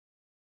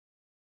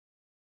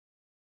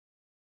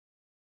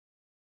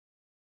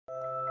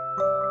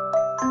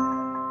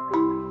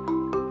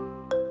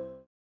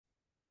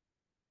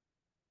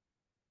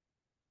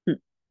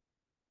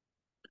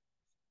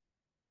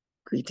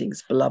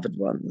Greetings, beloved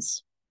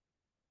ones.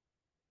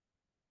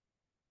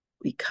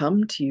 We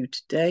come to you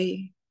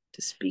today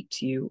to speak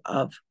to you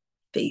of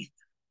faith.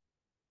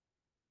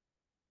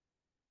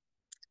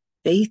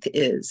 Faith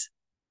is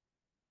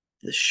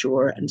the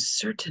sure and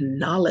certain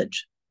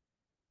knowledge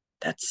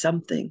that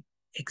something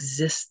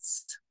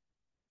exists,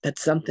 that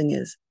something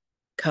is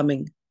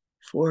coming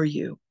for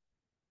you.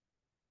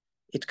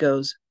 It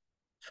goes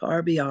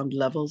far beyond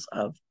levels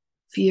of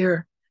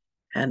fear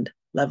and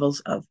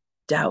levels of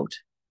doubt.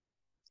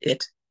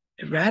 It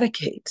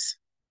eradicates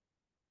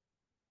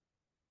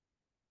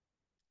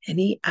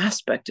any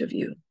aspect of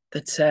you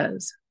that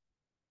says,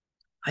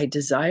 I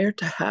desire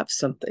to have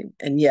something,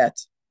 and yet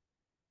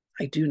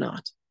I do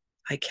not,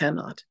 I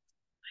cannot,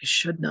 I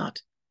should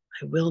not,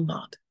 I will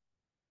not.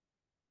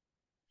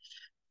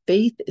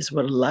 Faith is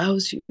what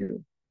allows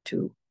you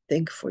to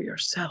think for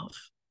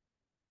yourself,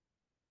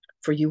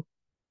 for you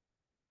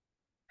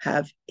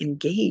have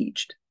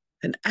engaged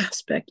an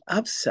aspect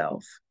of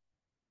self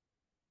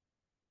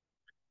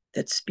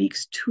that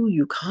speaks to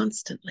you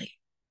constantly.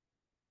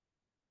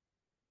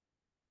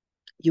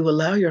 You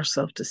allow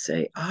yourself to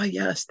say,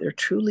 yes, there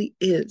truly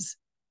is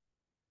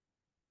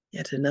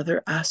yet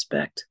another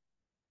aspect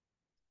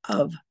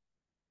of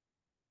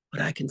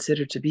what I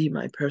consider to be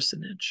my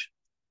personage.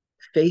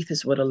 Faith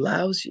is what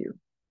allows you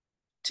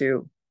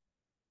to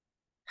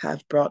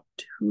have brought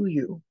to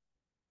you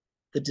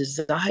the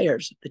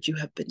desires that you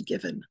have been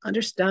given.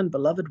 Understand,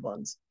 beloved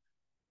ones,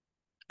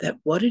 that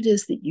what it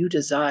is that you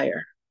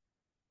desire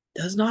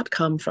does not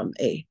come from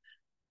a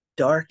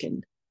dark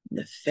and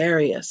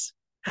nefarious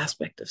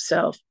aspect of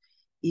self,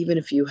 even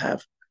if you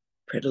have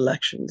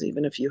predilections,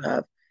 even if you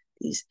have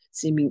these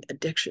seeming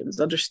addictions.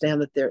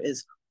 Understand that there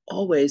is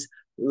always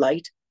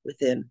light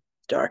within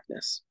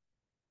darkness.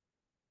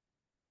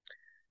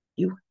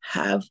 You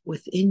have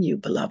within you,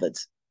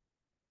 beloveds,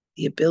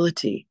 the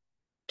ability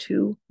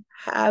to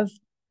have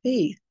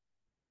faith,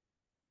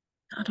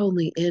 not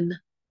only in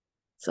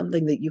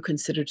something that you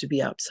consider to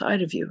be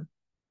outside of you,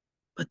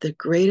 but the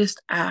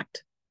greatest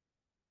act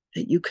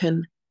that you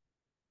can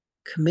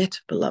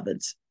commit,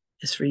 beloveds,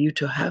 is for you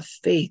to have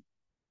faith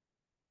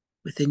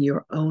within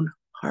your own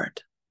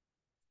heart.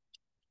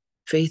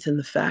 Faith in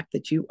the fact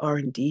that you are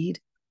indeed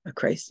a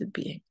Christed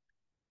being.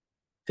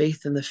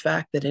 Faith in the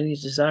fact that any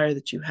desire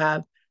that you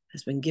have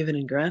has been given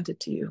and granted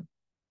to you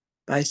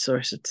by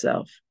Source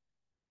itself.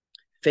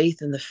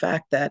 Faith in the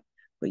fact that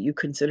what you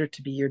consider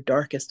to be your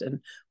darkest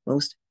and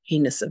most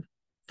heinous of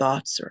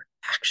thoughts or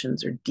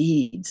actions or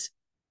deeds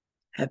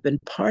have been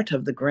part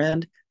of the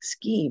grand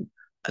scheme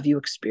of you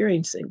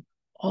experiencing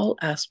all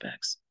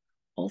aspects,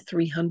 all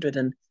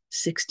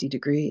 360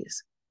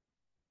 degrees.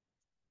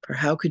 For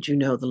how could you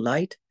know the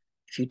light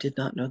if you did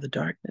not know the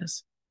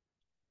darkness?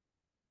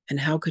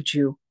 And how could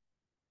you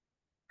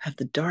have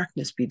the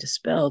darkness be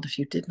dispelled if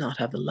you did not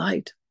have the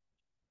light?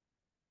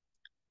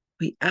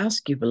 We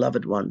ask you,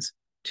 beloved ones,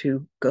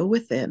 to go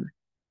within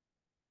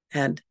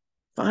and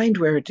find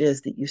where it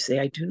is that you say,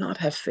 I do not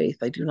have faith.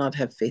 I do not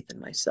have faith in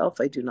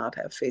myself. I do not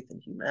have faith in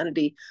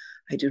humanity.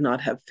 I do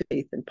not have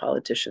faith in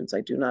politicians.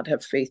 I do not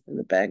have faith in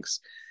the banks.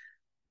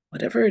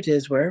 Whatever it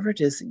is, wherever it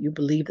is that you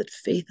believe that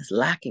faith is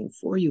lacking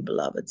for you,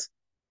 beloveds,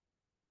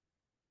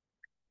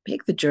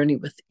 make the journey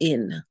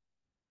within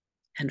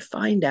and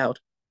find out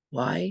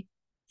why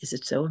is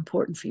it so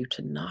important for you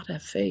to not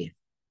have faith.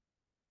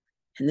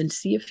 And then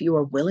see if you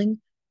are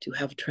willing to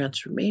have a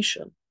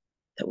transformation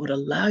that would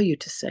allow you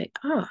to say,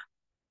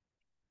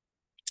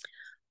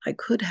 I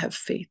could have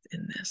faith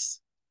in this.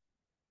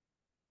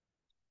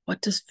 What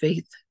does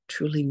faith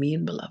truly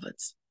mean,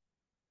 beloveds?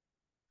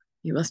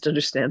 You must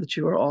understand that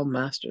you are all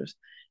masters.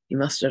 You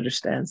must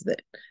understand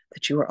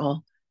that you are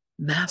all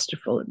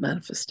masterful at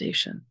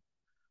manifestation,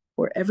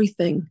 for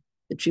everything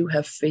that you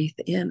have faith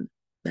in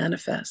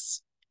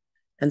manifests.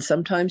 And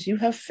sometimes you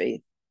have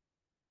faith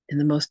in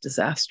the most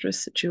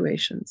disastrous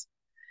situations,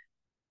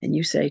 and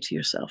you say to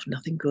yourself,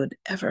 nothing good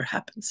ever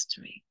happens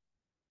to me.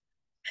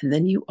 And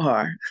then you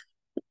are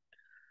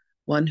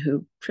one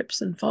who trips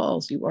and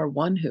falls. You are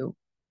one who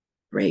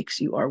breaks.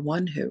 You are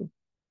one who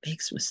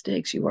makes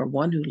mistakes. You are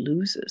one who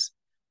loses.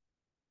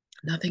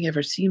 Nothing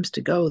ever seems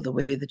to go the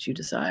way that you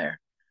desire.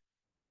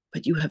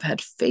 But you have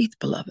had faith,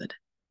 beloved,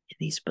 in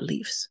these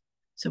beliefs.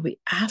 So we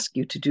ask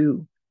you to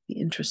do the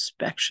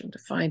introspection to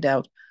find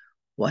out,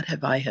 what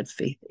have I had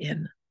faith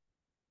in?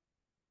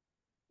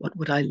 What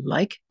would I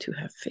like to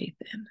have faith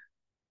in?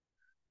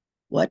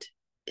 What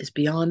is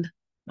beyond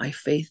my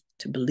faith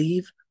to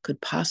believe could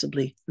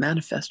possibly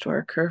manifest or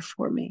occur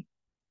for me?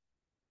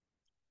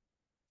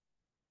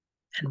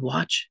 And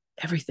watch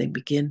everything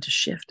begin to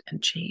shift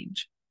and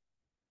change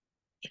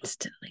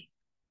instantly.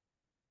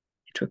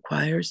 It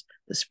requires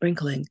the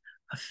sprinkling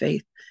of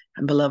faith.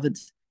 And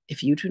beloveds,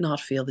 if you do not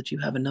feel that you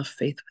have enough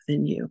faith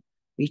within you,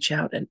 reach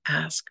out and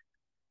ask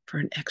for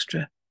an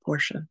extra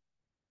portion.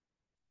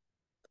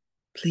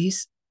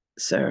 Please,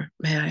 sir,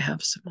 may I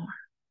have some more?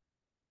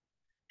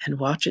 And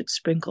watch it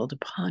sprinkled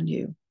upon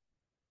you.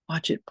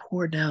 Watch it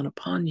pour down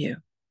upon you.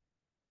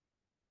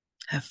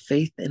 Have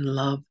faith in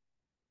love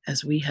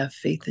as we have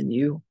faith in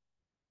you.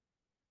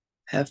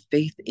 Have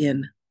faith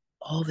in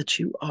all that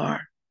you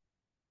are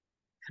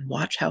and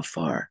watch how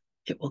far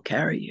it will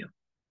carry you.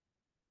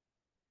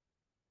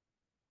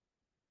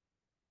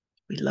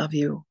 We love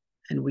you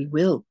and we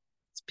will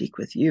speak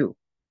with you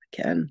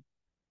again.